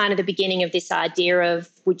that was kind of the beginning of this idea of,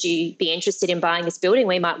 would you be interested in buying this building?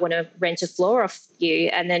 We might want to rent a floor off you.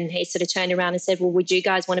 And then he sort of turned around and said, well, would you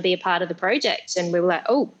guys want to be a part of the project? And we were like,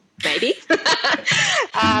 oh, maybe.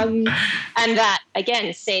 And that, again,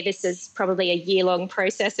 this is probably a year-long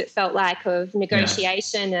process, it felt like, of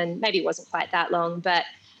negotiation. And maybe it wasn't quite that long, but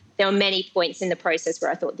there were many points in the process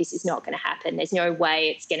where I thought this is not going to happen. There's no way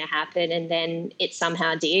it's going to happen. And then it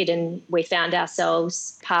somehow did. And we found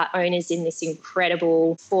ourselves part owners in this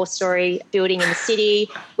incredible 4-story building in the city,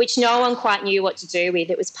 which no one quite knew what to do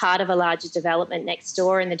with. It was part of a larger development next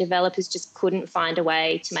door and the developers just couldn't find a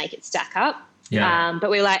way to make it stack up. Yeah.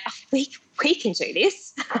 But we were like, oh, we can do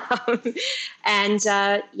this.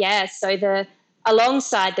 So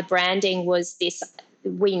alongside the branding was this,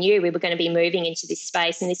 we knew we were going to be moving into this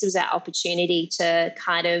space, and this was our opportunity to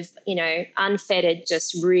kind of, unfettered,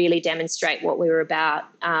 just really demonstrate what we were about.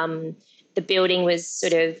 The building was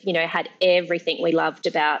sort of, had everything we loved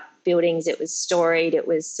about buildings. It was storied. It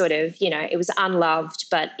was sort of, it was unloved,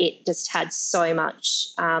 but it just had so much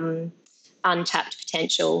untapped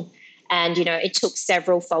potential. And, it took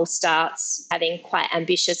several false starts, having quite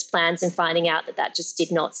ambitious plans and finding out that just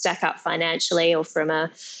did not stack up financially or from a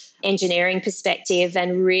engineering perspective,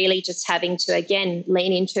 and really just having to, again,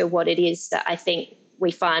 lean into what it is that I think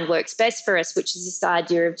we find works best for us, which is this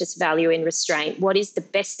idea of just value in restraint. What is the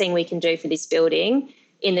best thing we can do for this building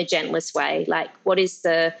in the gentlest way? Like, what is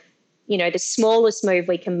the smallest move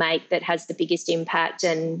we can make that has the biggest impact?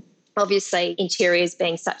 And obviously interiors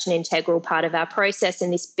being such an integral part of our process,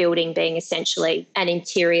 and this building being essentially an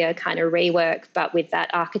interior kind of rework, but with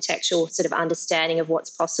that architectural sort of understanding of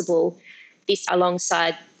what's possible. This,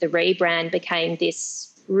 alongside the rebrand, became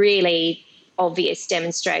this really obvious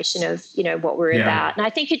demonstration of, what we're about. And I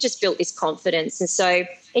think it just built this confidence. And so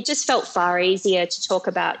it just felt far easier to talk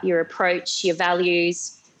about your approach, your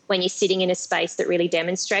values, when you're sitting in a space that really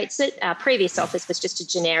demonstrates it. Our previous office was just a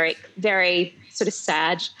generic, very sort of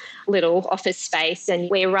sad little office space. And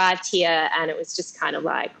we arrived here and it was just kind of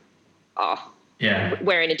like,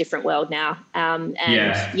 we're in a different world now.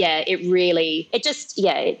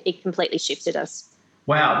 It completely shifted us.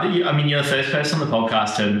 Wow. I mean, you're the first person on the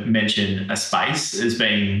podcast to mention a space as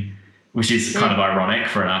being, which is kind of ironic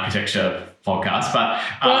for an architecture podcast, but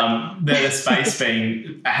the space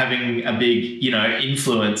having a big,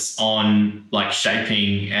 influence on like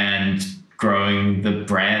shaping and growing the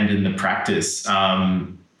brand and the practice.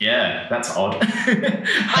 That's odd.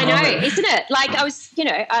 I know, isn't it? Like I was,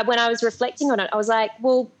 when I was reflecting on it, I was like,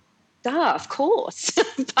 well, duh, of course.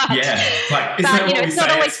 It's not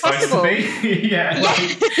always possible.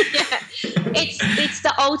 It's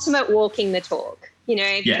the ultimate walking the talk.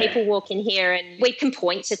 People walk in here and we can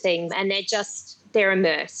point to things and they're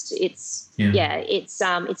immersed. It's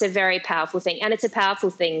a very powerful thing, and it's a powerful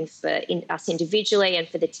thing for us individually and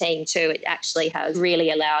for the team too. It actually has really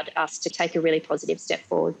allowed us to take a really positive step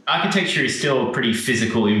forward. Architecture is still a pretty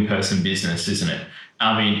physical in-person business, isn't it?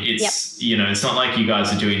 I mean, it's not like you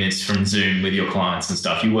guys are doing this from Zoom with your clients and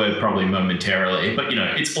stuff. You were probably momentarily, but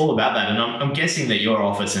it's all about that. And I'm guessing that your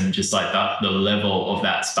office and just like the level of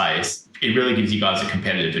that space, it really gives you guys a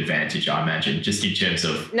competitive advantage, I imagine, just in terms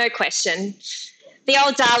of... No question. The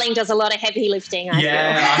old darling does a lot of heavy lifting, I feel.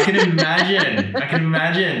 I can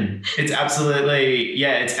imagine. It's absolutely,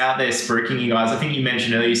 it's out there spruiking you guys. I think you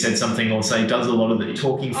mentioned earlier, you said something also, he does a lot of the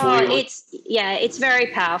talking for you. It's very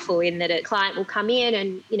powerful in that a client will come in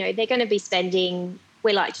and, they're going to be spending,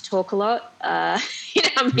 we like to talk a lot in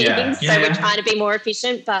our meetings, so we're trying to be more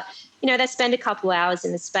efficient, but, they spend a couple hours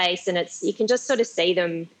in the space and you can just sort of see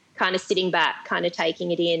them kind of sitting back, kind of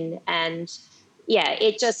taking it in, and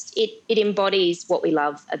it embodies what we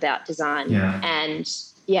love about design. And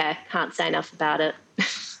can't say enough about it.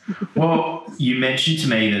 Well, you mentioned to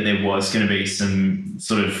me that there was going to be some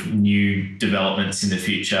sort of new developments in the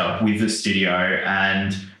future with the studio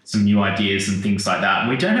and some new ideas and things like that. And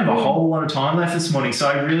we don't have a whole lot of time left this morning, so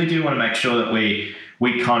I really do want to make sure that we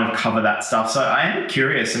kind of cover that stuff. So I am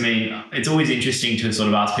curious. I mean, it's always interesting to sort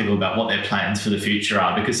of ask people about what their plans for the future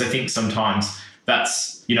are, because I think sometimes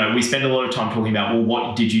that's, we spend a lot of time talking about, well,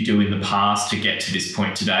 what did you do in the past to get to this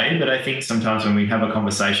point today? But I think sometimes when we have a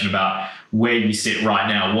conversation about where you sit right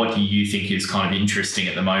now, what do you think is kind of interesting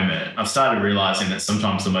at the moment? I've started realizing that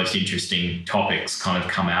sometimes the most interesting topics kind of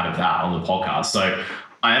come out of that on the podcast. So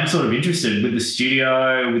I am sort of interested with the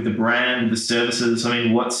studio, with the brand, with the services. I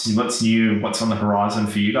mean, what's new? What's on the horizon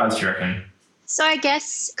for you guys, do you reckon? So I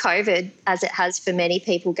guess COVID, as it has for many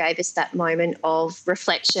people, gave us that moment of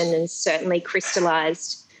reflection and certainly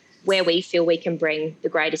crystallised where we feel we can bring the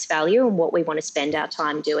greatest value and what we want to spend our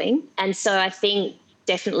time doing. And so I think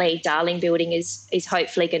definitely Darling Building is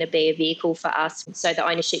hopefully going to be a vehicle for us. So the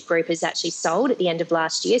ownership group is actually sold at the end of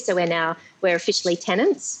last year. So we're officially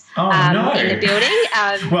tenants in the building.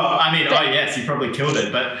 Yes, you probably killed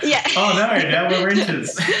it, but now we're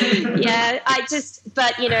renters.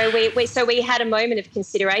 We had a moment of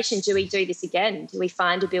consideration. Do we do this again? Do we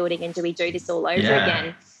find a building and do we do this all over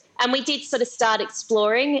again? And we did sort of start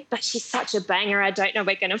exploring, but she's such a banger. I don't know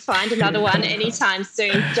we're going to find another one anytime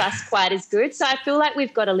soon, just quite as good. So I feel like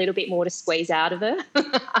we've got a little bit more to squeeze out of her.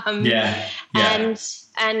 And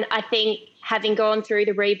I think having gone through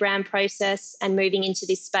the rebrand process and moving into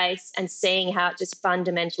this space and seeing how it just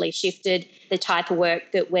fundamentally shifted the type of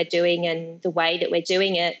work that we're doing and the way that we're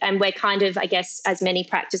doing it. And we're kind of, I guess, as many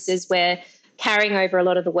practices, we're carrying over a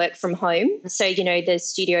lot of the work from home. So, the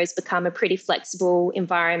studio's become a pretty flexible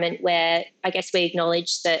environment where I guess we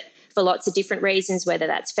acknowledge that for lots of different reasons, whether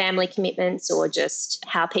that's family commitments or just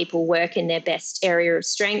how people work in their best area of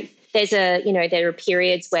strength, there are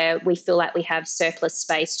periods where we feel like we have surplus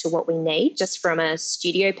space to what we need just from a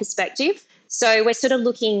studio perspective. So we're sort of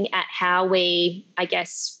looking at how we, I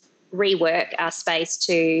guess, rework our space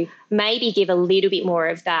to maybe give a little bit more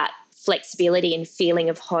of that flexibility and feeling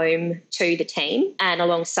of home to the team. And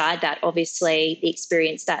alongside that, obviously, the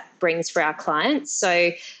experience that brings for our clients.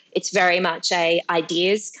 So it's very much a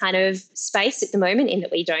ideas kind of space at the moment, in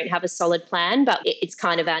that we don't have a solid plan, but it's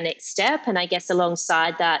kind of our next step. And I guess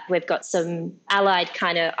alongside that, we've got some allied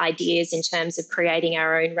kind of ideas in terms of creating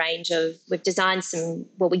our own range of, we've designed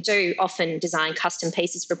we do often design custom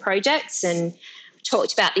pieces for projects, and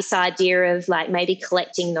talked about this idea of like maybe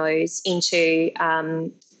collecting those into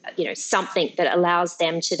something that allows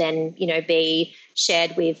them to then, be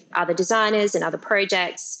shared with other designers and other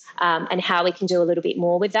projects, and how we can do a little bit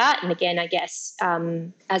more with that. And again, I guess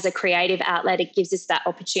as a creative outlet, it gives us that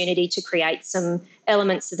opportunity to create some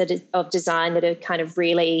elements of design that are kind of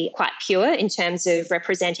really quite pure in terms of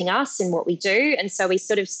representing us and what we do. And so we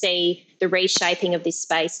sort of see the reshaping of this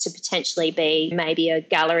space to potentially be maybe a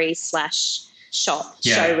gallery / shop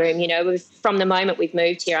showroom. From the moment we've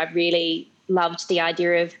moved here, I've really loved the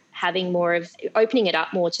idea of having opening it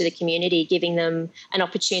up more to the community, giving them an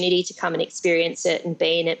opportunity to come and experience it and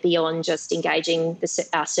be in it beyond just engaging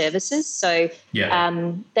our services. So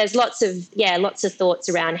there's lots of thoughts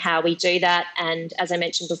around how we do that. And as I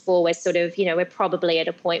mentioned before, we're sort of, we're probably at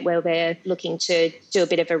a point where we're looking to do a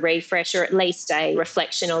bit of a refresh, or at least a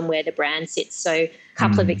reflection on where the brand sits. So a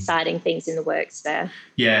couple of exciting things in the works there.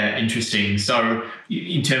 Yeah, interesting. So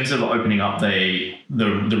in terms of opening up the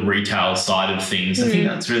retail side of things, I think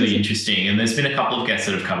that's really interesting. And there's been a couple of guests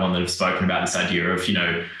that have come on that have spoken about this idea of,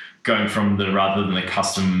 going from rather than the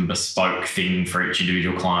custom bespoke thing for each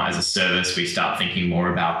individual client as a service, we start thinking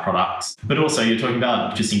more about products. But also you're talking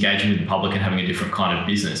about just engaging with the public and having a different kind of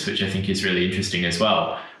business, which I think is really interesting as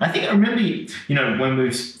well. I think I remember, when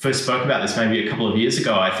we first spoke about this maybe a couple of years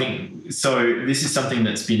ago, I think, so this is something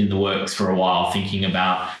that's been in the works for a while, thinking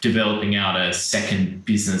about developing out a second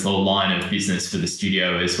business or line of business for the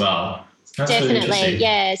studio as well. That's definitely,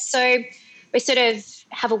 yeah. So we sort of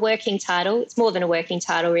have a working title. It's more than a working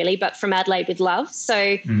title, really, but From Adelaide with Love.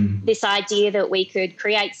 So this idea that we could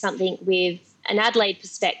create something with an Adelaide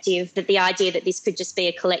perspective, that the idea that this could just be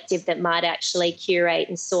a collective that might actually curate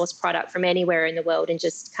and source product from anywhere in the world and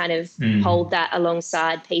just kind of hold that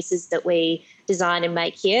alongside pieces that we design and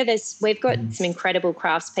make here. We've got some incredible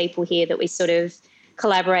craftspeople here that we sort of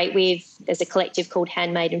collaborate with. There's a collective called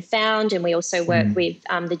Handmade and Found, and we also work with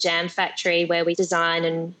the Jam Factory, where we design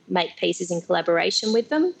and make pieces in collaboration with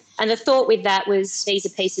them. And the thought with that was these are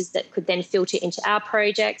pieces that could then filter into our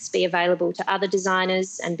projects, be available to other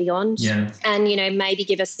designers and beyond, and maybe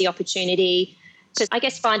give us the opportunity to, I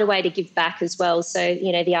guess, find a way to give back as well. So,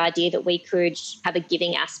 the idea that we could have a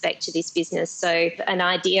giving aspect to this business. So an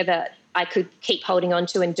idea that I could keep holding on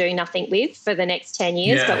to and do nothing with for the next 10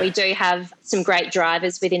 years. But we do have some great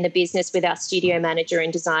drivers within the business with our studio manager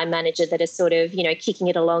and design manager that are sort of, kicking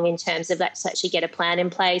it along in terms of let's actually get a plan in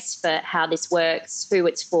place for how this works, who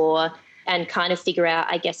it's for, and kind of figure out,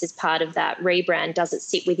 I guess, as part of that rebrand,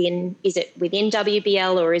 is it within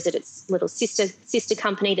WBL, or is it its little sister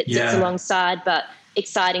company that sits alongside? But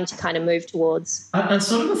exciting to kind of move towards. And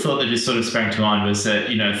sort of the thought that just sort of sprang to mind was that,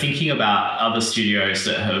 thinking about other studios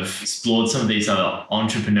that have explored some of these other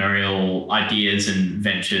entrepreneurial ideas and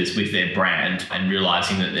ventures with their brand, and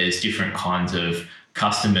realizing that there's different kinds of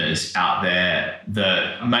customers out there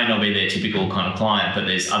that may not be their typical kind of client, but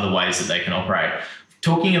there's other ways that they can operate.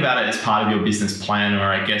 Talking about it as part of your business plan, or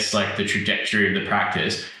I guess like the trajectory of the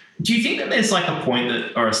practice, do you think that there's like a point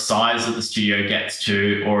that, or a size that the studio gets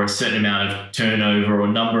to, or a certain amount of turnover or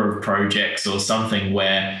number of projects or something,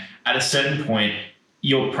 where at a certain point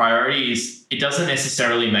your priority is, it doesn't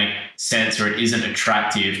necessarily make sense, or it isn't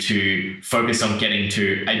attractive to focus on getting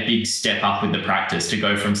to a big step up with the practice, to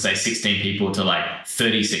go from say 16 people to like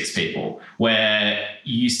 36 people, where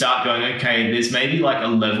you start going, okay, there's maybe like a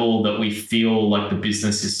level that we feel like the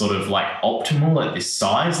business is sort of like optimal at this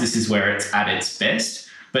size. This is where it's at its best.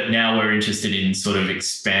 But now we're interested in sort of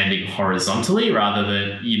expanding horizontally rather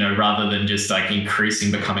than just like increasing,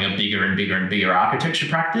 becoming a bigger and bigger and bigger architecture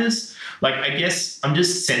practice. Like, I guess I'm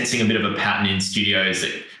just sensing a bit of a pattern in studios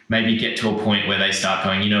that maybe get to a point where they start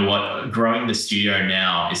going, you know what, growing the studio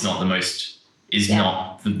now is not the most is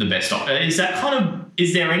not the best option.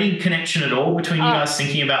 Is there any connection at all between you guys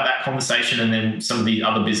thinking about that conversation and then some of the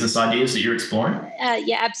other business ideas that you're exploring?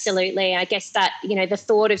 Yeah, absolutely. I guess that, the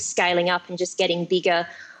thought of scaling up and just getting bigger,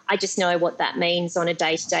 I just know what that means on a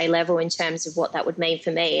day-to-day level in terms of what that would mean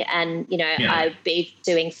for me. And, I'd be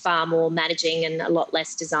doing far more managing and a lot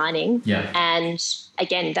less designing. Yeah. And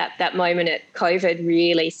again, that moment at COVID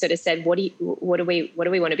really sort of said, what do we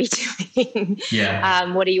want to be doing?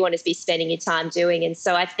 Yeah. What do you want to be spending your time doing? And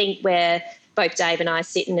so I think where both Dave and I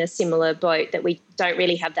sit in a similar boat, that we don't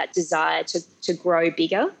really have that desire to grow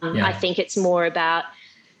bigger. I think it's more about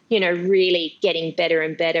really getting better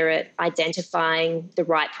and better at identifying the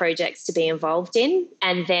right projects to be involved in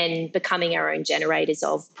and then becoming our own generators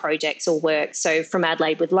of projects or work. So From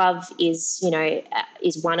Adelaide with Love is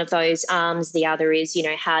one of those arms. The other is,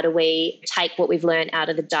 how do we take what we've learned out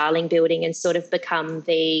of the Darling building and sort of become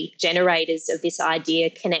the generators of this idea,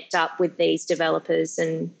 connect up with these developers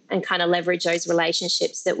and kind of leverage those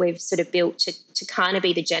relationships that we've sort of built to kind of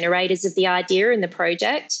be the generators of the idea and the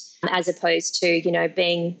project, as opposed to,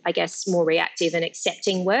 being, I guess, more reactive and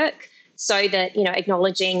accepting work. So that,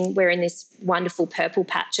 acknowledging we're in this wonderful purple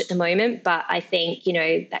patch at the moment, but I think,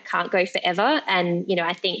 that can't go forever. And,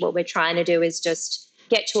 I think what we're trying to do is just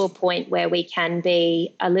get to a point where we can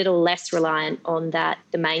be a little less reliant on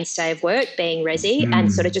the mainstay of work being resi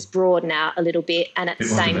and sort of just broaden out a little bit. And at the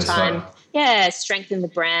same time, strengthen the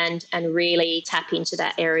brand and really tap into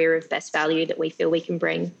that area of best value that we feel we can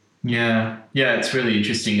bring. Yeah, it's really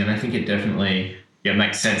interesting, and I think it definitely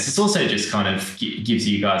makes sense. It's also just kind of gives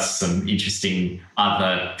you guys some interesting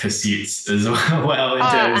other pursuits as well in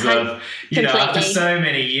terms of, after so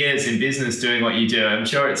many years in business doing what you do, I'm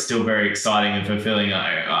sure it's still very exciting and fulfilling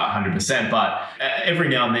 100%, but every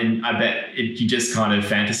now and then I bet you just kind of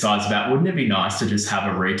fantasize about, wouldn't it be nice to just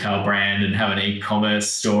have a retail brand and have an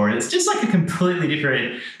e-commerce store? And it's just like a completely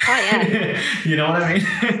different, you know what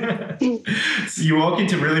I mean? So you walk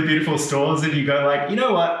into really beautiful stores and you go like, you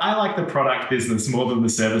know what? I like the product business more than the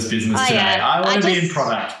service business today. I want to be in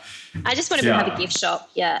product. I just want to have a gift shop.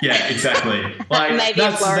 Yeah, exactly. Like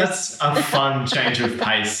that's a fun change of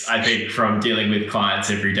pace, I think, from dealing with clients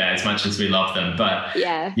every day, as much as we love them. But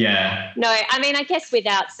no, I mean, I guess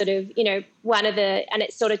without sort of, and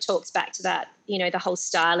it sort of talks back to that, the whole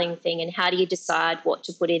styling thing and how do you decide what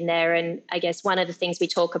to put in there. And I guess one of the things we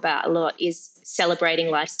talk about a lot is celebrating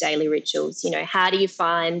life's daily rituals. How do you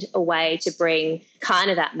find a way to bring kind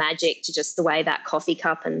of that magic to just the way that coffee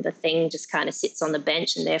cup and the thing just kind of sits on the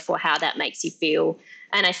bench, and therefore how that makes you feel.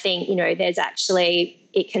 And I think, there's actually,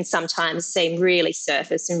 it can sometimes seem really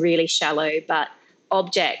surface and really shallow, but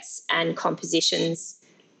objects and compositions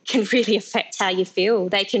can really affect how you feel.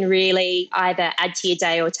 They can really either add to your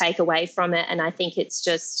day or take away from it. And I think it's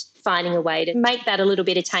just finding a way to make that a little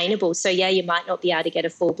bit attainable. So, you might not be able to get a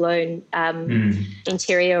full-blown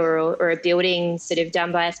interior or a building sort of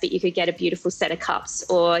done by us, but you could get a beautiful set of cups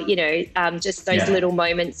or, just those little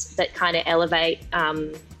moments that kind of elevate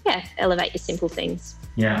your simple things.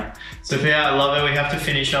 Yeah. Sophia, I love it. We have to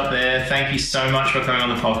finish up there. Thank you so much for coming on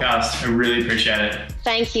the podcast. I really appreciate it.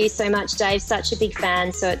 Thank you so much, Dave. Such a big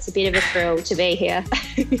fan, so it's a bit of a thrill to be here.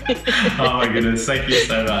 Oh my goodness. Thank you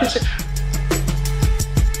so much.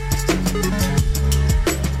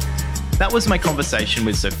 That was my conversation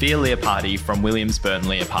with Sophia Leopardi from Williams Burton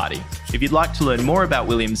Leopardi. If you'd like to learn more about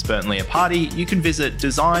Williams Burton Leopardi, you can visit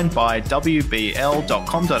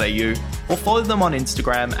designbywbl.com.au or follow them on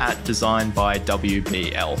Instagram at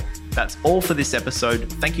designbywbl. That's all for this episode.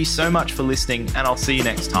 Thank you so much for listening, and I'll see you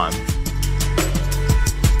next time.